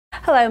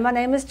Hello, my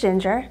name is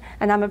Ginger,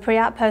 and I'm a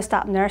pre-op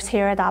post-op nurse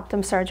here at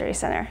Optum Surgery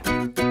Center.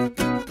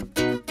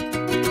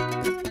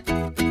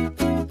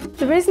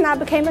 The reason I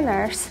became a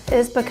nurse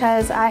is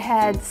because I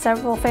had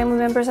several family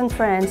members and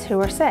friends who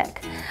were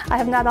sick. I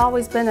have not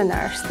always been a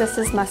nurse. This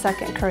is my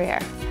second career.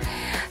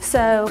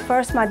 So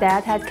first my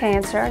dad had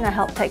cancer and I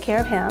helped take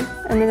care of him,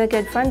 and then a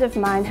good friend of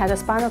mine had a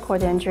spinal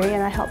cord injury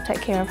and I helped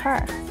take care of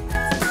her.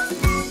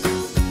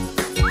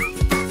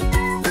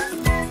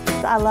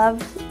 I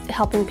love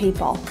helping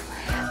people.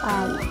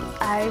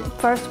 I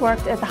first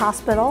worked at the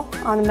hospital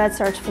on the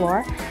med-surg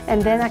floor,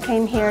 and then I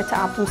came here to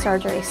Optum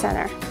Surgery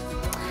Center.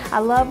 I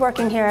love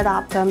working here at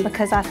Optum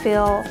because I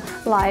feel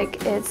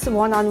like it's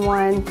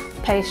one-on-one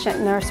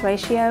patient-nurse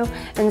ratio,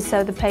 and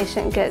so the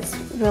patient gets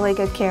really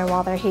good care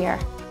while they're here.